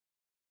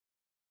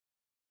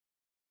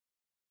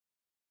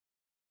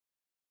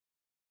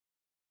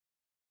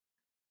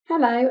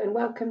Hello and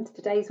welcome to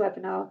today's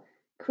webinar,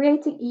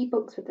 Creating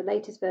eBooks with the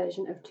latest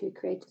version of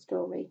 2Create a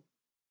Story.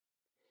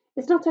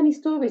 It's not only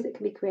stories that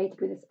can be created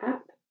with this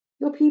app,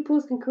 your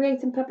pupils can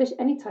create and publish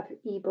any type of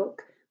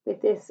ebook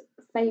with this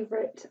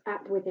favourite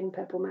app within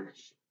Purple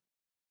Mash.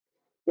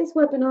 This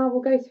webinar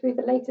will go through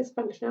the latest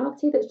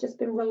functionality that's just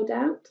been rolled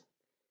out,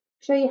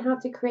 show you how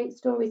to create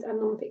stories and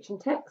non-fiction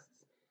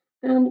texts,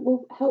 and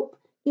will help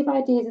give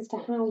ideas as to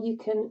how you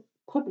can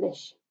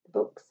publish the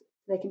books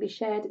so they can be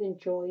shared and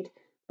enjoyed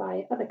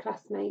by other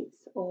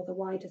classmates or the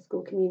wider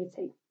school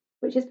community,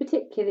 which is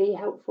particularly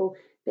helpful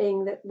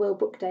being that World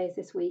Book Day is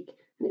this week,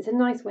 and it's a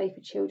nice way for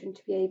children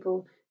to be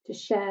able to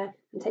share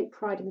and take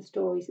pride in the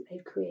stories that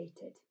they've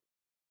created.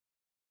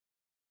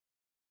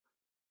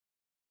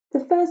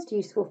 The first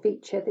useful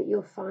feature that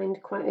you'll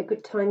find quite a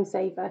good time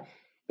saver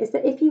is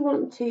that if you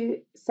want to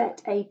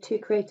set a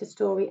to-create a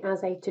story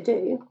as a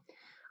to-do,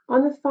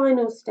 on the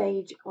final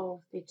stage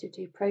of the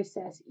to-do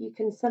process, you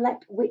can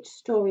select which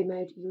story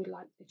mode you would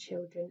like the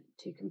children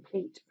to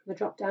complete from the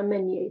drop-down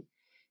menu.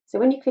 So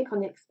when you click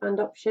on the expand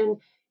option,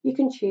 you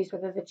can choose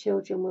whether the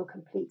children will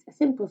complete a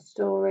simple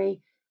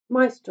story,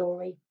 my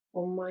story,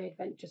 or my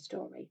adventure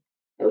story.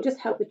 It will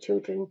just help the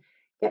children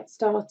get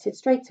started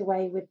straight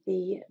away with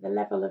the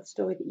level of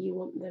story that you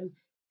want them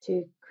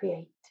to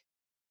create.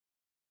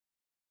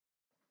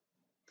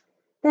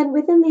 Then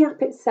within the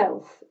app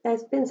itself,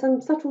 there's been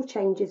some subtle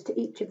changes to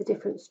each of the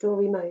different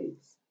story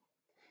modes.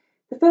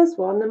 The first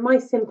one, the My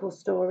Simple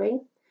Story,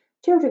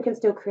 children can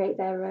still create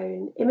their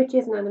own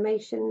images and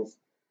animations,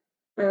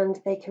 and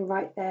they can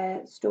write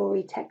their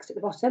story text at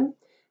the bottom.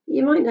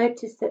 You might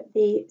notice that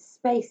the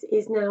space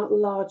is now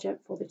larger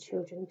for the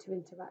children to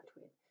interact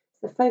with.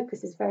 So the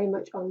focus is very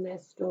much on their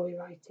story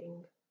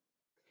writing.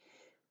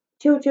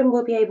 Children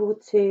will be able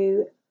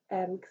to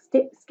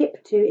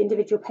skip to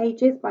individual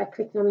pages by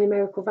clicking on the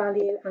numerical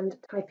value and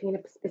typing in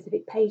a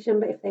specific page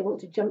number if they want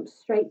to jump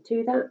straight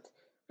to that.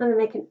 And then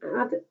they can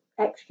add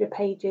extra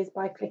pages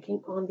by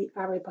clicking on the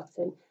arrow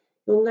button.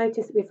 You'll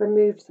notice that we've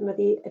removed some of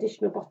the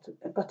additional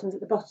buttons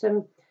at the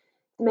bottom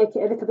to make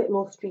it a little bit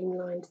more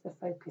streamlined, so the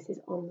focus is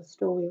on the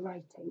story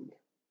writing.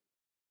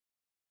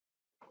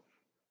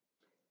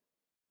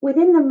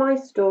 Within the My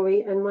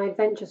Story and My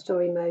Adventure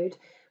Story mode,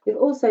 we've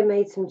also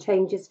made some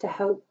changes to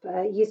help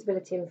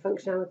usability and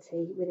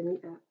functionality within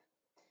the app.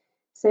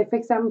 So, for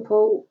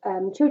example,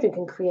 children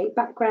can create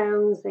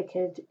backgrounds, they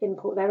could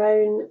import their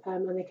own,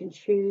 and they can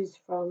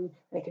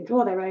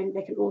draw their own.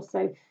 They can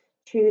also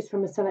choose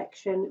from a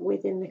selection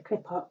within the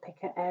clip art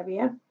picker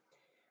area.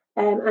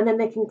 And then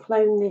they can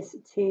clone this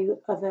to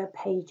other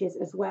pages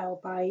as well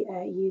by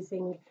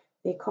using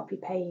the copy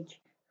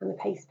page and the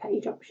paste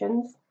page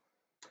options.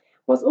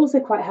 What's also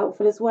quite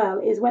helpful as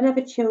well is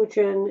whenever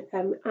children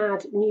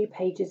add new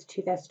pages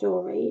to their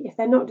story, if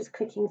they're not just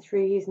clicking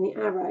through using the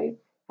arrow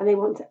and they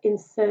want to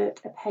insert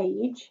a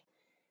page,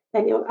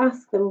 then it'll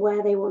ask them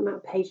where they want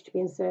that page to be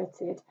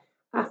inserted,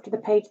 after the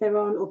page they're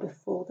on or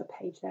before the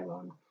page they're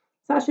on.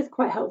 So that's just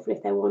quite helpful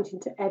if they're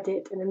wanting to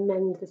edit and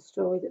amend the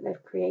story that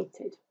they've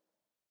created.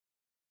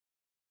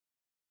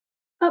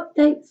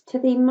 Updates to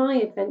the My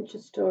Adventure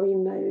Story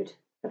mode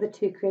of the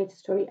 2Create a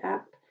Story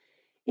app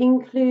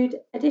include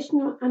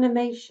additional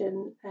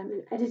animation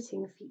and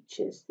editing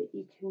features that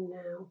you can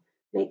now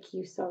make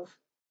use of.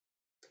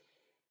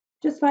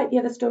 Just like the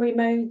other story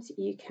modes,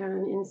 you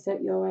can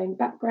insert your own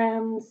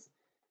backgrounds,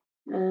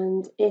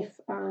 and if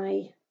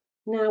I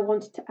now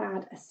wanted to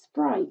add a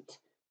sprite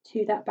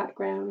to that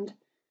background,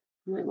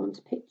 I might want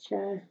a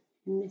picture,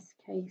 in this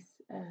case,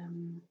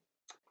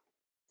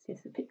 see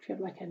it's a picture of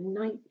like a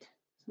knight,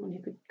 someone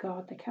who could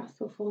guard the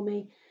castle for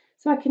me.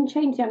 So I can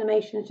change the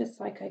animation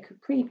just like I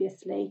could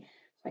previously.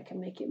 I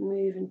can make it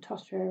move and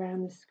totter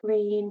around the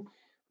screen.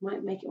 I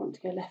might make it want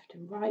to go left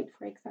and right,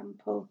 for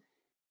example.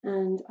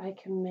 And I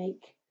can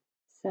make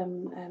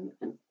some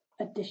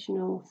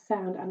additional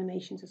sound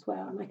animations as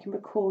well. And I can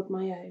record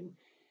my own.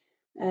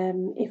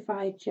 If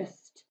I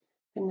just,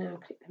 for now,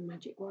 click the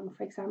magic one,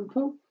 for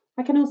example.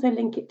 I can also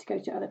link it to go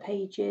to other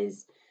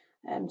pages,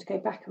 to go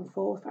back and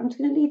forth. I'm just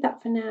going to leave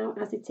that for now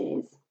as it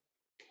is.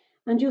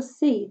 And you'll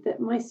see that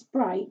my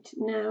sprite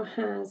now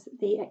has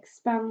the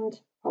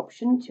expand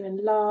option to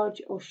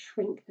enlarge or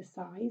shrink the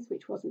size,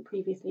 which wasn't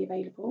previously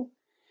available.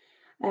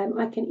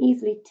 I can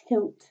easily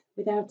tilt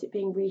without it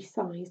being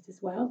resized as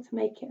well to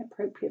make it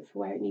appropriate for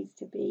where it needs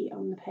to be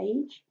on the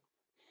page.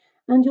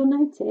 And you'll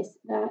notice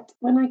that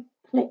when I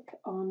click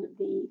on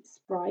the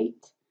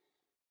sprite,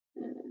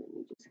 let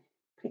me just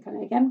click on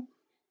it again,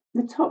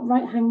 in the top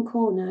right hand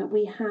corner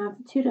we have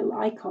two little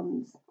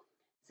icons.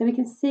 So we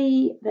can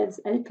see there's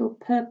a little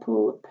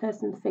purple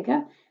person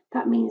figure.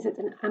 That means that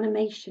an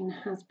animation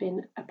has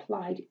been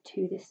applied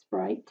to this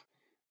sprite.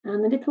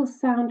 And the little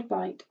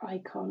soundbite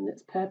icon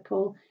that's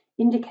purple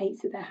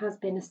indicates that there has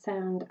been a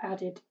sound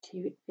added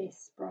to this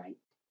sprite.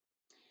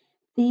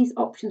 These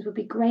options would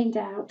be greyed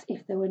out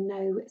if there were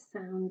no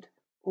sound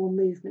or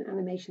movement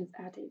animations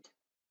added.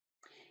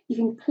 You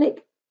can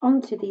click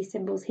onto these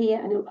symbols here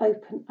and it'll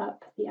open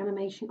up the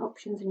animation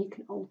options, and you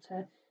can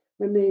alter,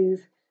 remove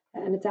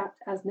and adapt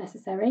as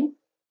necessary.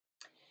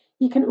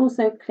 You can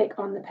also click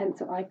on the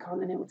pencil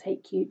icon and it will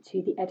take you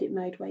to the edit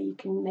mode where you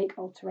can make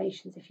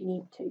alterations if you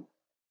need to.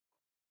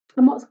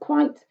 And what's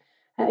quite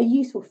a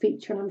useful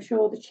feature, and I'm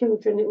sure the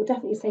children, it will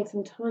definitely save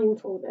some time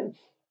for them,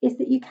 is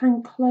that you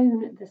can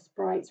clone the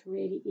sprites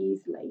really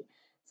easily.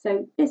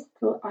 So this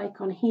little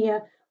icon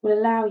here will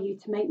allow you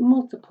to make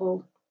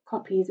multiple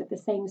copies of the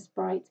same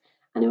sprite,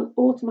 and it will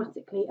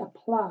automatically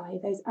apply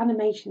those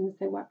animations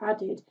that were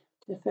added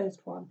to the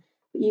first one.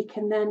 But you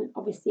can then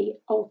obviously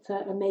alter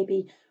and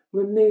maybe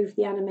remove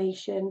the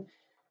animation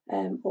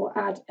or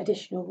add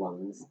additional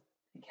ones.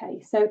 Okay,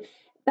 so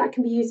that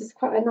can be used as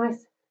quite a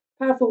nice,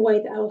 powerful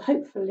way that will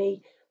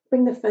hopefully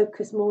bring the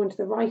focus more into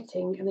the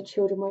writing, and the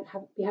children won't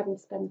be having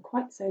to spend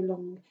quite so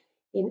long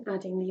in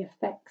adding the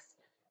effects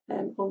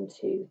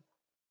onto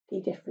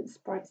the different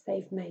sprites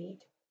they've made.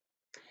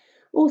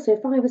 Also,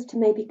 if I was to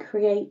maybe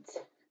create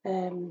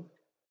a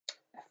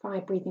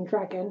fire-breathing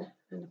dragon,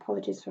 and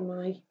apologies for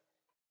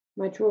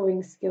my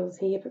drawing skills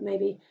here, but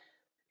maybe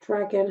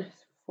dragon,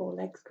 4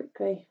 legs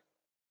quickly,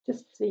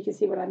 just so you can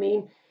see what I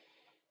mean.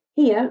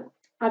 Here,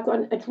 I've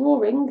got a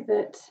drawing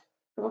that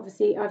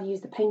obviously I've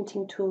used the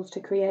painting tools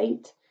to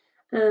create,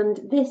 and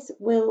this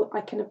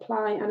I can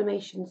apply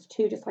animations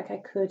to just like I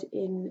could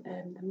in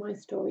the My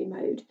Story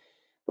mode.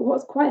 But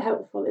what's quite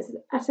helpful is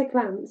at a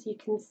glance you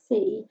can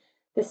see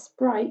the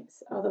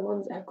sprites are the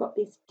ones that have got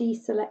this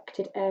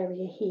deselected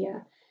area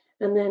here,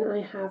 and then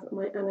I have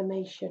my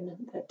animation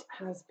that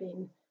has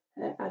been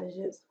added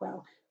as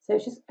well. So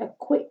it's just a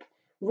quick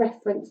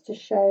reference to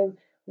show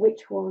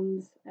which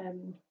ones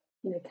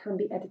can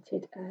be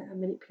edited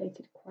and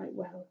manipulated quite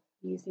well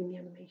using the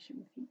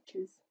animation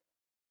features.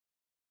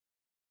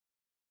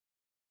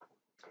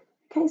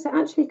 Okay, so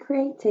actually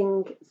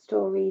creating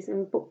stories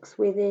and books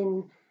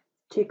within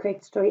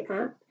 2Create Story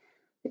app,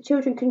 the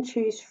children can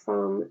choose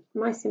from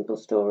My Simple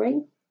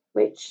Story,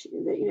 which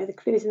the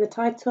clues in the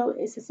title.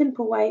 It's a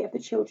simple way of the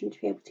children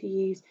to be able to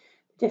use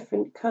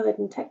different coloured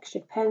and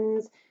textured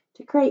pens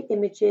to create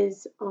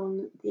images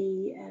on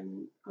the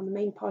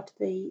main part of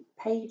the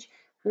page,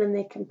 and then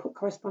they can put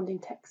corresponding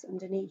text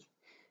underneath.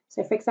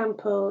 So for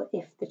example,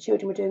 if the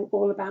children were doing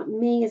all about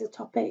me as a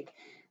topic,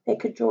 they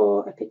could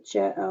draw a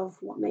picture of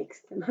what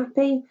makes them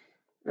happy,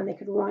 and they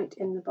could write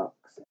in the box,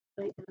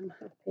 I am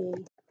happy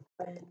when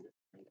I play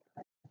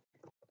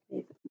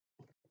with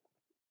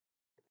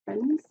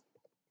friends.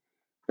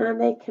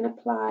 And they can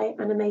apply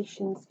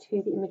animations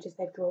to the images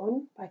they've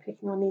drawn by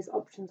clicking on these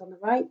options on the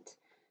right,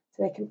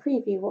 so they can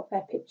preview what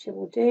their picture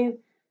will do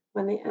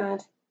when they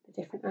add the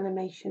different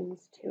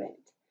animations to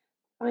it.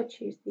 If I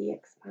choose the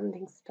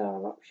expanding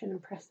star option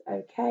and press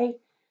OK,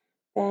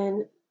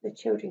 then the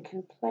children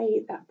can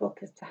play that book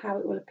as to how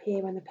it will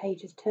appear when the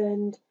page is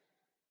turned,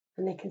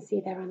 and they can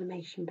see their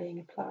animation being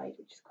applied,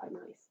 which is quite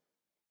nice.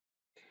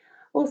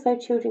 Also,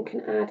 children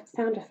can add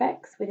sound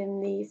effects within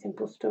the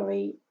Simple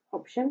Story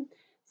option.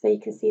 So you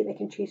can see they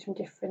can choose from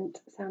different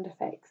sound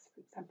effects,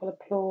 for example,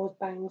 applause,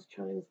 bangs,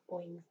 chimes,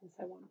 boings, and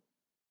so on.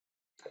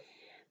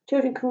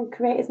 Children can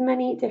create as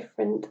many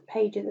different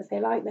pages as they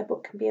like. Their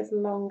book can be as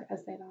long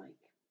as they like.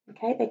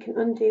 Okay, they can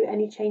undo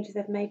any changes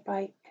they've made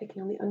by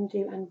clicking on the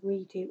undo and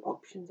redo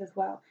options as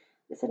well.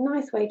 It's a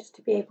nice way just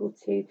to be able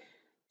to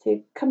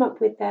come up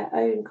with their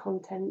own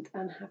content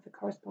and have the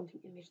corresponding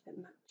image that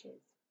matches.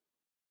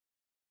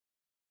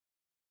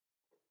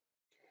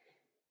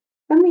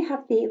 When we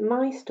have the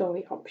My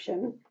Story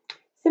option,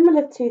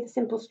 similar to the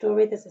Simple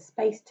Story, there's a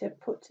space to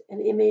put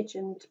an image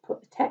and to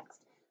put the text.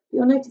 But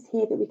you'll notice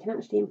here that we can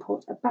actually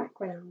import a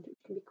background, which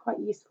can be quite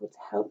useful to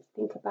help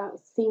think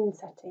about scene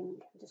setting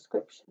and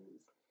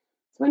descriptions.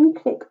 So when you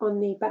click on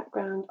the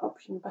background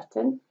option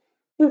button,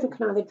 children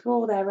can either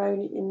draw their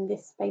own in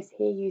this space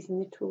here using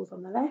the tools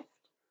on the left,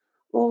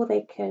 or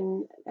they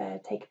can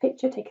take a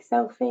picture, take a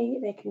selfie,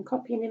 they can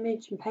copy an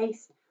image and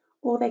paste,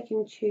 or they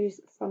can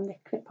choose from the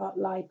clip art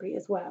library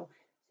as well.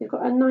 So you've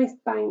got a nice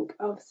bank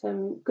of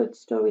some good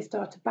story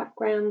starter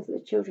backgrounds that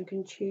the children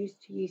can choose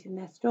to use in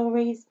their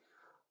stories,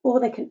 or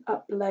they can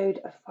upload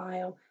a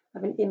file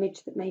of an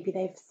image that maybe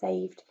they've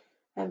saved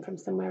from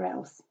somewhere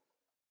else.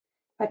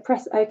 If I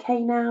press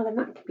OK now, then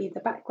that could be the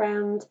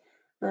background,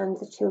 and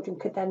the children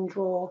could then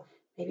draw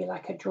maybe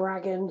like a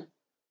dragon.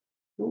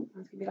 That's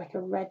going to be like a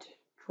red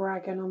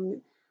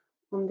dragon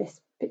on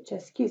this picture.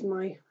 Excuse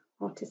my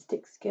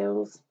artistic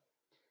skills.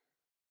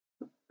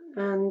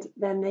 And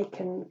then they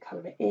can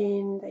colour it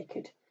in. They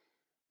could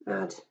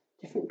add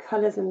different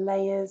colours and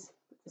layers.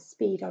 At the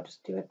speed, I'll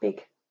just do a big,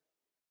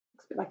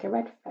 looks a bit like a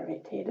red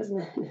ferret here,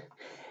 doesn't it?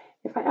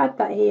 If I add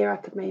that here, I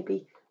could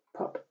maybe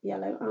pop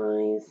yellow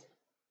eyes.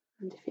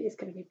 And if it is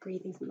going to be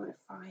breathing something like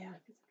fire,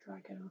 if it's a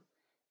dragon, I'll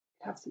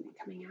have something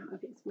coming out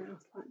of its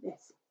mouth like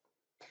this.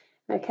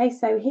 Okay,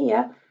 so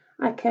here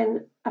I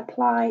can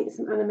apply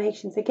some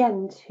animations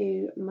again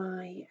to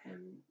my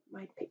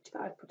picture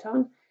that I put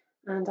on,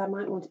 and I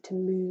might want it to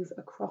move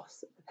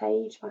across the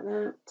page like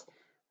that.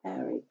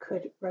 It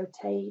could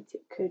rotate,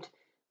 it could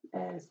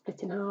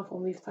split in half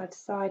or move side to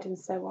side and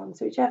so on.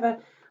 So whichever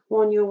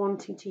one you're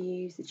wanting to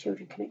use, the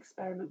children can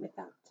experiment with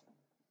that.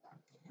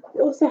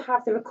 We also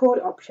have the record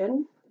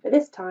option. But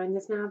this time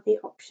there's now the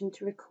option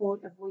to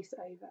record a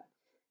voiceover.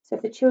 So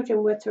if the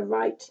children were to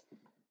write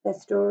their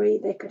story,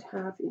 they could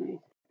have, a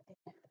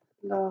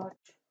large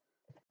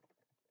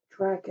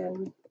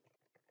dragon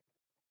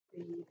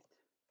breathed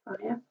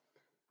fire.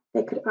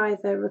 They could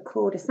either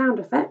record a sound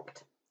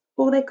effect,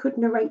 or they could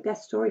narrate their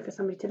story for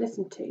somebody to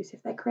listen to. So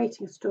if they're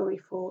creating a story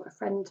for a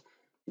friend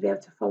to be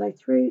able to follow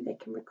through, they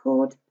can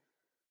record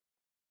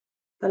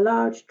the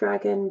large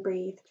dragon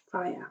breathed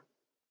fire.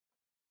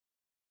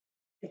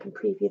 They can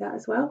preview that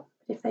as well.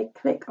 But if they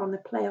click on the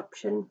play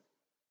option,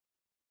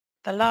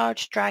 the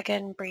large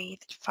dragon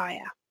breathed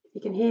fire.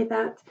 You can hear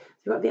that. So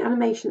you've got the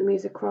animation that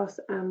moves across,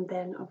 and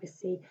then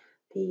obviously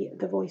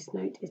the voice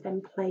note is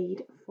then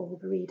played for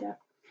the reader.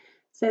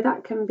 So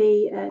that can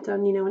be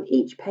done, on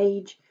each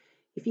page.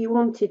 If you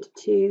wanted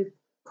to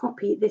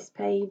copy this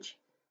page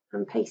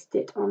and paste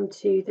it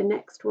onto the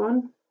next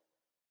one,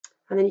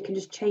 and then you can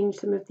just change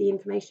some of the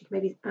information. You can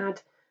maybe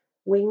add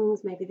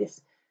wings. Maybe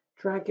this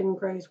dragon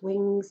grows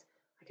wings.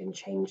 I can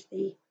change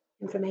the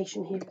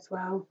information here as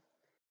well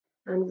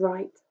and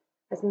write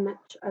as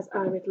much as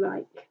I would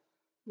like.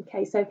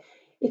 Okay, so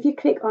if you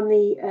click on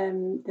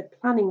the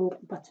planning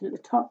button at the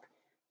top,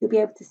 you'll be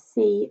able to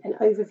see an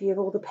overview of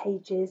all the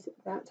pages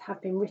that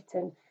have been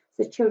written.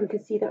 So children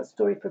can see that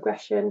story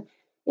progression.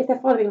 If they're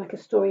following like a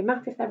story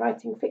map, if they're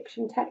writing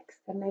fiction text,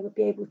 then they would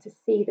be able to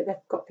see that they've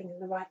got things in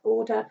the right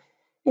order.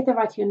 If they're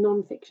writing a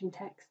non-fiction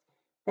text,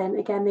 then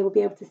again, they will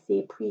be able to see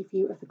a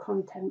preview of the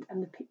content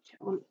and the picture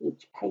on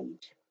each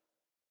page.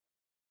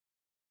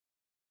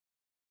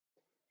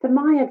 The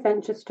My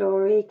Adventure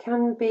story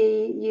can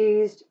be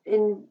used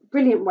in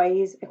brilliant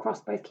ways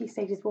across both Key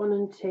Stages 1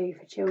 and 2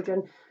 for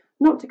children,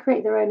 not to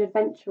create their own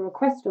adventure or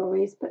quest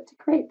stories, but to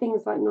create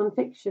things like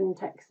non-fiction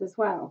text as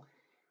well.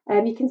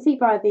 You can see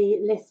by the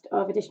list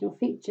of additional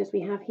features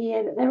we have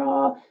here that there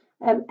are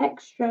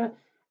extra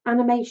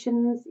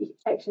animations,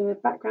 extra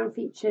background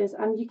features,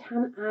 and you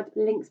can add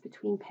links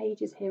between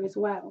pages here as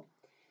well.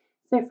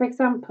 So, for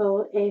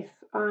example, if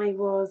I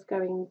was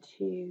going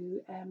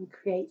to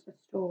create a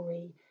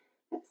story,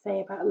 let's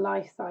say about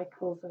life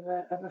cycles of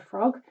a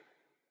frog,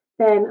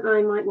 then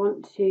I might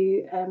want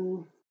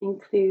to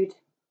include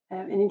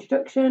an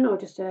introduction or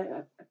just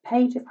a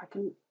page if I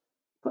can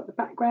put the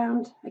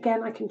background.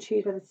 Again, I can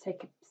choose whether to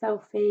take a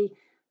selfie,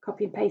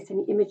 copy and paste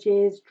any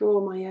images, draw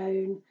my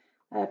own.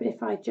 But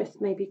if I just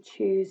maybe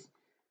choose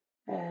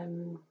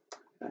an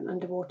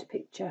underwater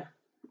picture,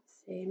 let's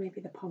see,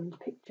 maybe the pond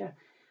picture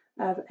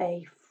of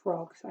a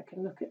frog. So I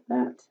can look at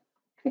that,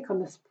 click on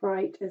the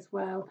sprite as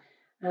well,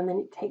 and then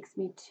it takes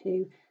me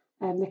to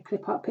the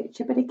clip art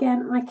picture. But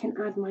again, I can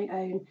add my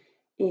own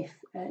if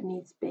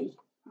needs be.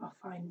 I'll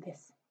find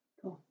this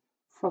little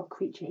frog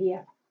creature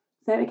here.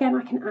 So again,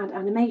 I can add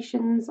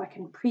animations. I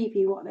can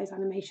preview what those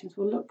animations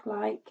will look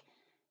like.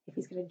 If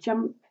he's going to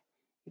jump,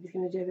 if he's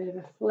going to do a bit of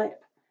a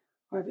flip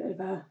or a bit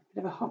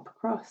of a hop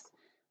across,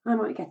 I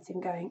might get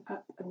him going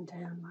up and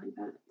down like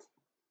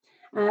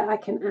that. I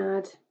can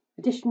add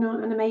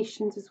additional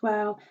animations as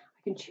well.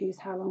 I can choose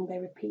how long they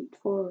repeat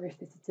for, or if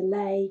there's a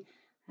delay.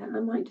 I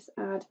might just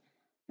add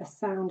a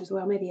sound as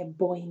well, maybe a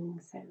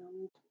boing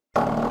sound.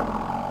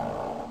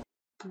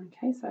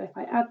 Okay, so if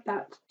I add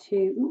that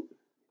to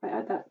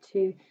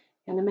the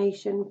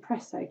animation,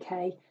 press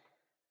OK,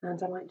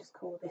 and I might just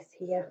call this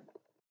here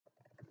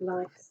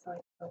life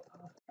cycle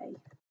of a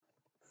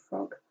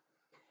frog.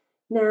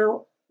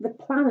 Now, the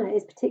planner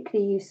is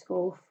particularly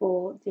useful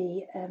for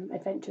the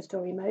adventure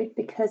story mode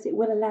because it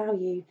will allow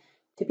you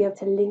to be able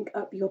to link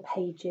up your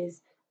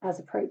pages as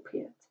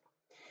appropriate.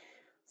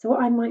 So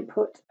what I might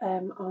put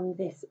on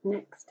this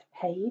next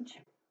page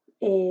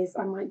is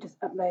I might just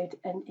upload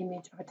an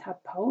image of a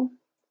tadpole.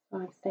 So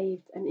I've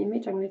saved an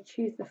image. I'm going to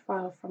choose the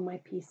file from my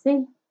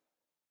PC.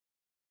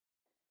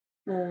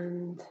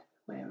 And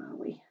where are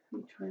we?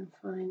 Let me try and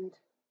find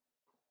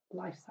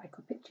life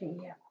cycle picture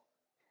here.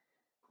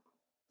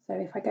 So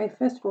if I go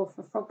first of all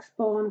for frog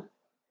spawn,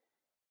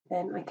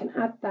 then I can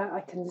add that,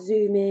 I can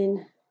zoom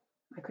in,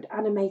 I could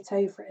animate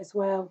over it as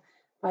well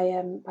by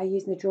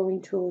using the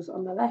drawing tools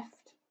on the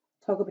left,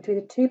 toggle between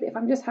the two. But if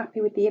I'm just happy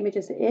with the image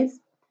as it is,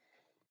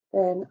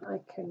 then I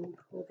can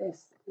call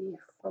this the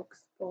frog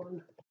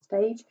spawn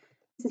stage.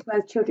 This is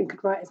where children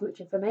could write as much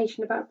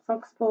information about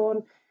frog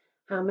spawn,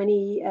 how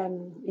many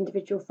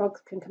individual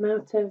frogs can come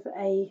out of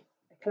a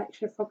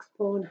collection of frog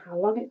spawn, how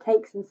long it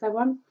takes, and so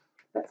on.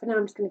 But for now,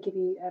 I'm just going to give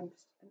you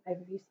just an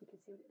overview so you can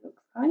see what it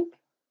looks like.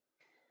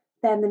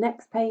 Then the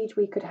next page,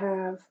 we could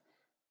have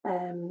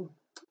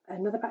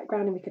another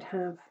background, and we could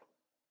have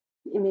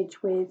an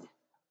image with,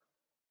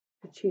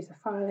 I'll choose a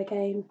file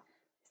again,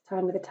 this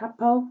time with a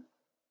tadpole,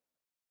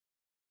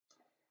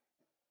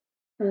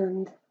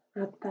 and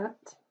add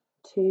that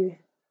to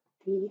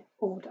the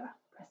order.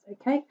 Press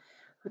OK.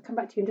 I'll come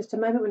back to you in just a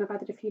moment when I've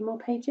added a few more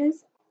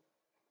pages.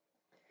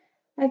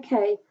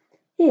 Okay,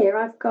 here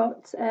I've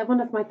got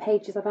one of my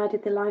pages. I've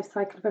added the life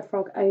cycle of a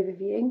frog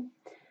overview.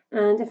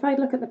 And if I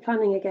look at the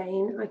planning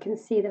again, I can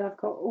see that I've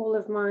got all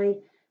of my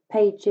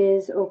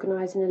pages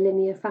organised in a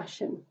linear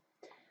fashion.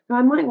 Now,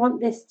 I might want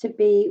this to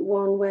be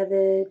one where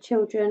the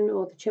children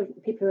or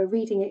people who are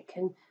reading it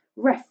can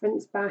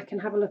reference back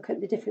and have a look at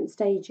the different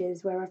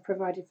stages where I've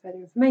provided further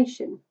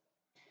information.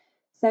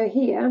 So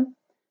here,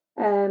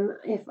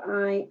 if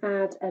I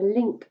add a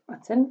link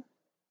button,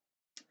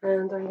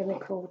 and I'm going to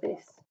call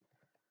this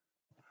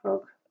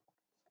Frog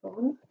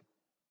Spawn,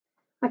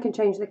 I can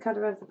change the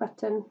colour of the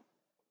button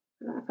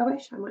if I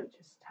wish. I might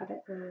just have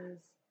it as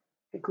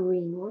a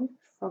green one.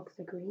 Frogs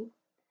are green.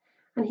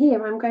 And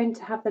here I'm going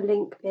to have the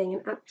link being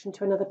an action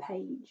to another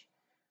page.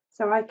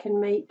 So I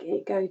can make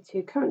it go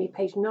to currently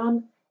page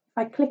none. If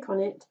I click on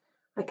it,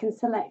 I can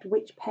select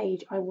which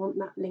page I want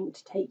that link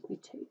to take me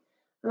to.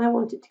 And I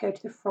want it to go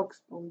to the frog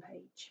spawn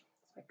page.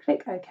 So I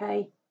click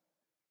OK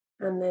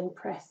and then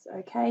press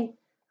OK.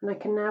 And I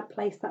can now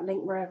place that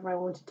link wherever I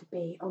want it to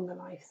be on the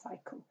life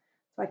cycle.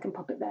 So I can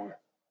pop it there.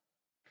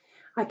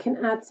 I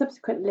can add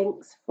subsequent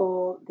links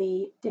for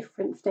the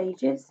different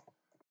stages.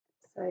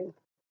 So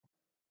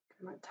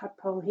like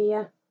tadpole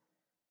here,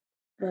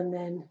 and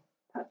then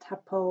that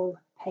tadpole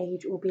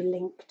page will be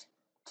linked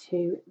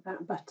to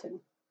that button.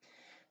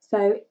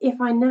 So if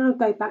I now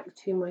go back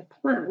to my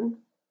plan,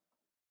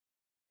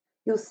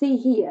 you'll see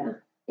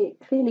here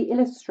it clearly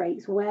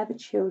illustrates where the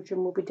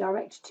children will be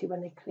directed to when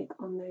they click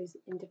on those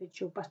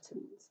individual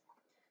buttons.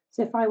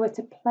 So if I were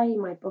to play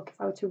my book, if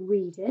I were to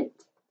read it,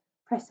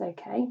 press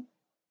OK,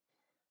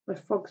 my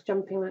frog's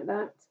jumping like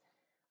that.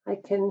 I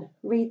can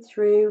read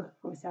through.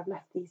 Obviously I've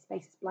left these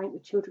spaces blank. The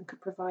children could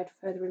provide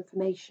further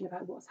information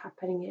about what's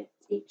happening at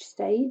each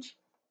stage.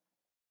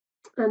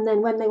 And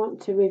then when they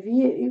want to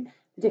review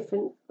the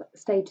different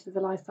stages of the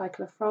life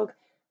cycle of frog,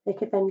 they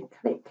could then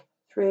click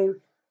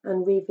through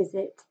and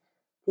revisit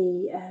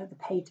the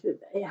page that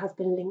it has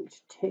been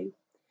linked to.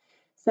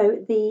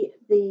 So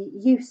the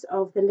use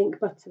of the link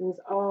buttons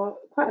are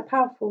quite a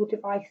powerful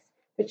device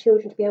for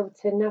children to be able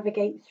to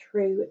navigate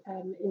through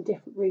in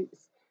different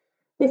routes.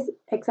 This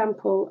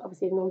example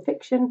obviously is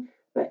non-fiction,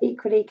 but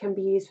equally can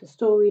be used for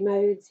story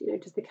modes.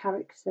 Does the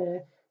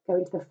character go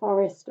into the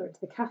forest or into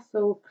the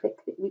castle? Click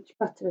each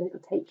button and it will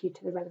take you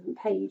to the relevant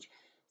page.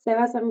 So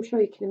as I'm sure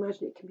you can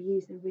imagine, it can be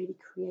used in a really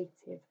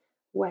creative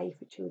way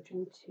for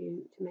children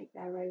to make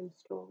their own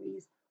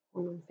stories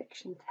or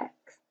non-fiction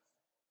texts.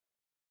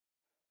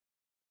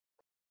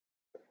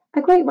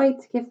 A great way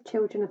to give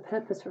children a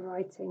purpose for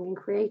writing and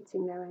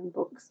creating their own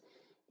books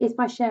is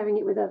by sharing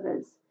it with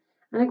others.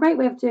 And a great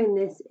way of doing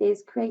this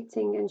is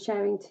creating and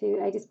sharing to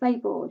a display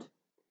board.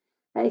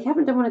 If you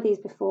haven't done one of these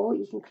before,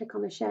 you can click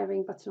on the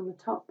sharing button on the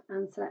top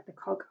and select the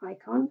cog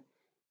icon.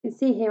 You can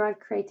see here I've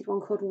created one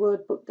called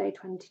World Book Day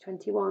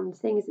 2021.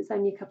 Seeing as it's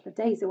only a couple of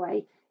days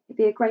away, it'd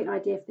be a great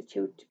idea for the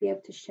children to be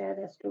able to share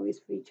their stories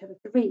for each other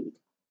to read.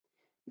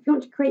 If you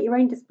want to create your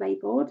own display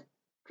board,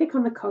 click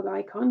on the cog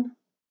icon,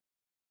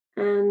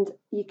 and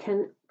you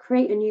can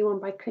create a new one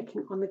by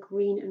clicking on the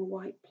green and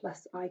white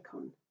plus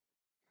icon.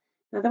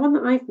 Now the one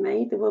that I've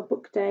made, the World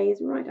Book Day,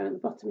 is right down at the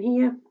bottom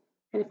here.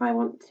 And if I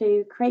want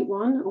to create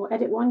one or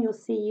edit one, you'll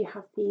see you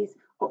have these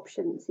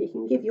options. So you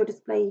can give your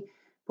display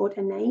board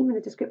a name and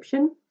a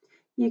description.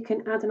 You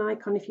can add an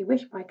icon if you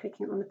wish by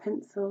clicking on the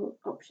pencil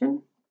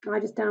option. I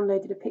just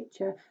downloaded a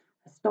picture,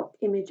 a stock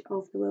image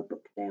of the World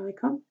Book Day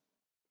icon.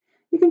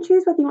 You can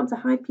choose whether you want to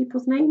hide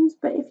people's names,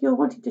 but if you're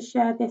wanting to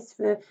share this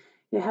for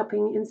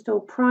helping install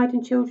pride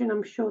in children,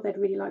 I'm sure they'd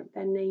really like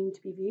their name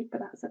to be viewed,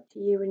 but that's up to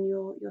you and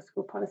your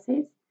school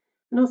policies.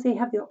 And also you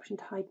have the option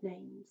to hide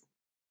names.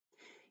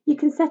 You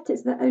can set it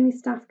so that only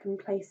staff can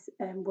place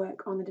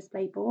work on the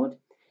display board.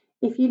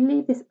 If you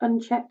leave this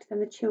unchecked, then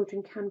the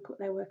children can put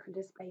their work on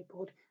the display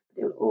board,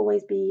 but it will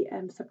always be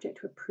subject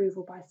to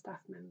approval by a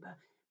staff member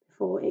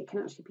before it can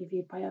actually be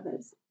viewed by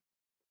others.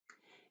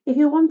 If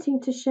you're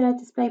wanting to share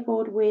display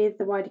board with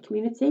the wider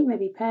community,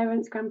 maybe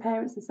parents,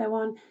 grandparents and so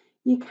on,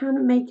 you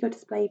can make your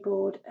display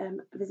board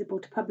visible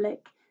to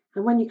public,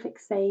 and when you click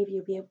save,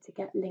 you'll be able to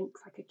get links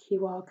like a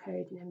QR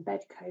code and embed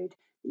code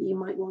that you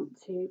might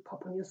want to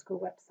pop on your school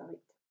website.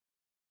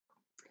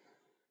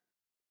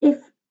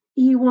 If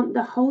you want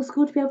the whole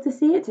school to be able to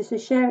see it, to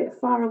share it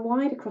far and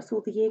wide across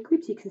all the year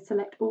groups, you can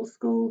select all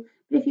school.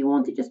 But if you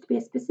want it just to be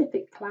a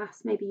specific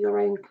class, maybe your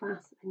own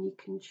class, then you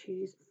can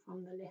choose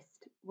from the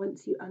list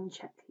once you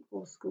uncheck the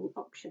all school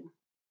option.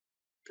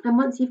 And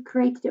once you've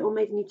created it or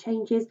made any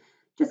changes,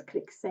 just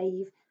click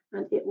save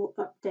and it will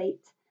update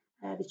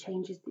the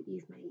changes that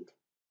you've made.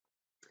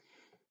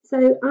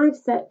 So I've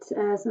set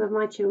some of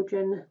my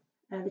children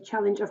the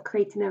challenge of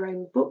creating their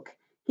own book,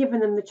 giving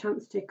them the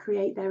chance to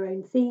create their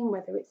own theme,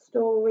 whether it's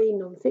story,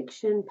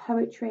 non-fiction,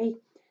 poetry.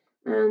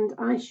 And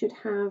I should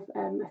have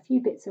a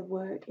few bits of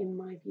work in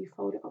my view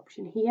folder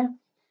option here.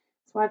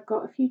 So I've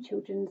got a few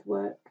children's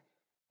work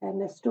and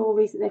their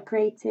stories that they've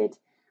created.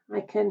 I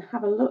can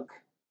have a look,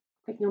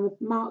 clicking on the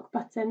mark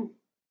button.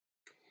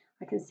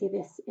 I can see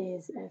this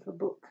is a little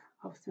book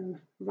of some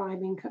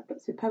rhyming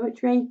couplets with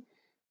poetry.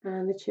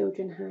 And the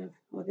children have,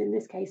 or in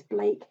this case,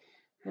 Blake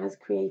has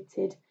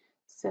created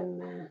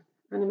some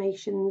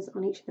animations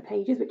on each of the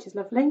pages, which is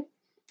lovely.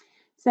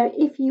 So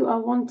if you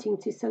are wanting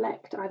to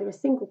select either a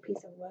single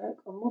piece of work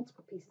or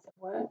multiple pieces of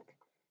work,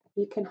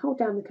 you can hold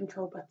down the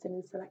control button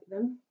and select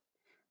them.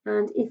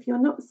 And if you're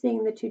not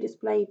seeing the to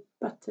display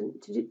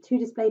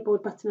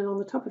board button along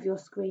the top of your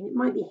screen, it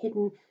might be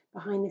hidden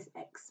behind this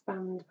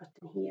expand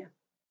button here.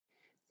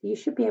 So you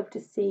should be able to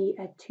see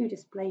a to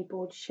display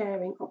board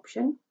sharing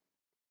option.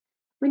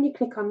 When you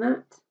click on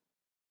that,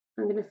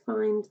 I'm going to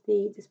find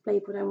the display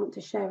board I want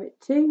to share it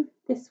to,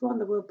 this one,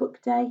 the World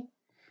Book Day.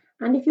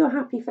 And if you're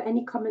happy for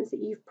any comments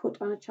that you've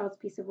put on a child's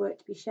piece of work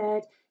to be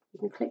shared, you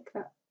can click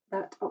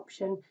that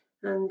option,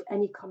 and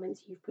any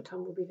comments you've put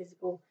on will be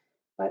visible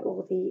by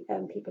all the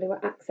people who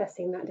are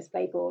accessing that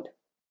display board.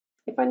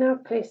 If I now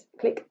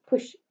click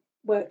push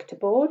work to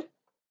board,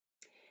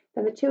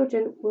 then the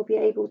children will be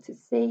able to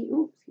see,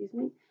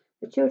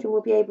 the children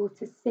will be able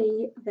to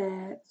see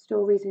their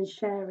stories and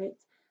share it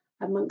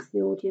amongst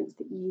the audience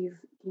that you've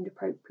deemed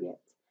appropriate.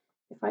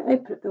 If I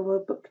open up the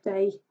World Book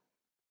Day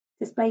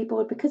display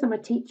board, because I'm a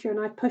teacher and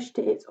I pushed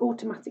it, it's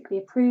automatically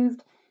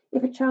approved.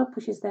 If a child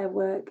pushes their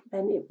work,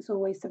 then it's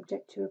always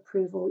subject to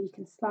approval. You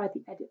can slide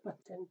the edit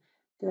button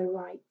to the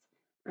right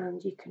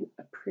and you can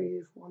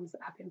approve ones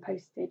that have been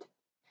posted.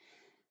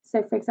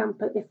 So for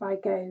example, if I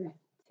go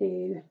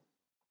to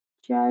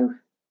Joe,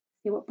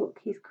 see what book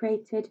he's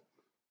created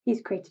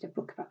a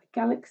book about the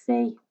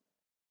galaxy,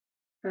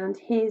 and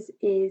his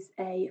is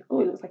it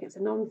looks like it's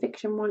a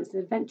non-fiction one, it's an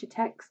adventure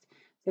text.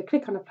 So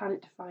click on a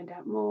planet to find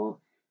out more.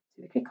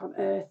 So we click on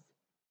Earth,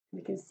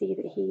 and we can see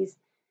that he's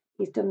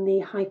done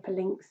the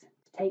hyperlinks to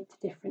take to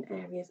different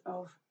areas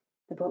of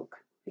the book.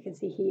 We can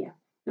see here.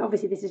 Now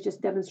obviously this is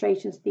just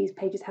demonstrations, these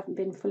pages haven't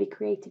been fully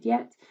created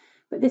yet,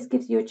 but this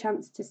gives you a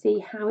chance to see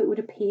how it would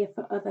appear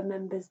for other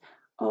members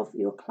of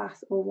your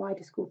class or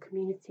wider school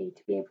community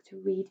to be able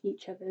to read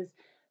each other's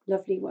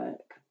lovely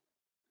work.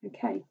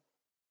 Okay.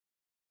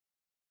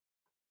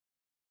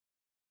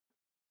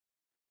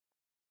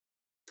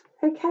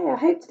 Okay, I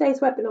hope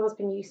today's webinar has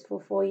been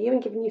useful for you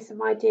and given you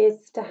some ideas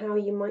as to how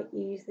you might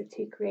use the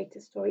 2Create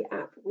a Story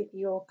app with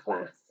your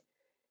class.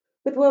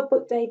 With World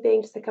Book Day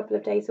being just a couple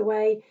of days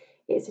away,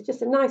 it's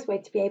just a nice way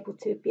to be able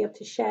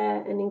to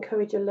share and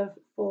encourage a love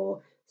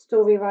for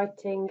story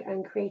writing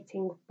and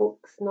creating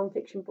books,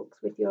 non-fiction books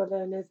with your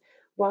learners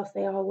whilst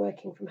they are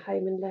working from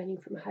home and learning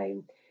from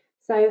home.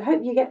 So I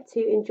hope you get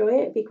to enjoy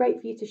it. It'd be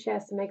great for you to share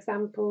some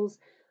examples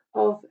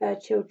of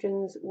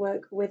children's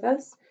work with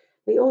us.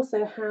 We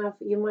also have,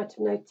 you might have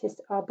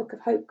noticed, our Book of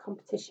Hope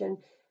competition.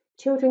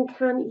 Children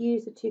can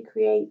use the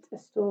 2Create a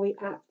Story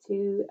app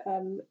to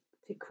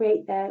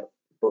create their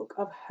Book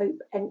of Hope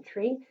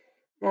entry.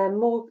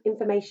 More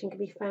information can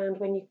be found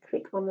when you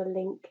click on the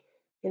link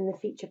in the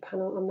feature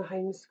panel on the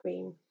home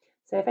screen.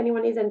 So if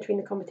anyone is entering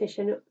the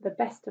competition, the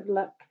best of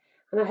luck,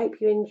 and I hope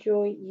you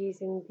enjoy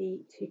using the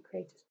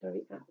 2Create a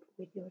Story app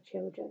with your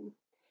children.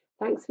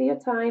 Thanks for your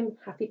time.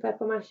 Happy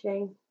purple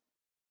mashing.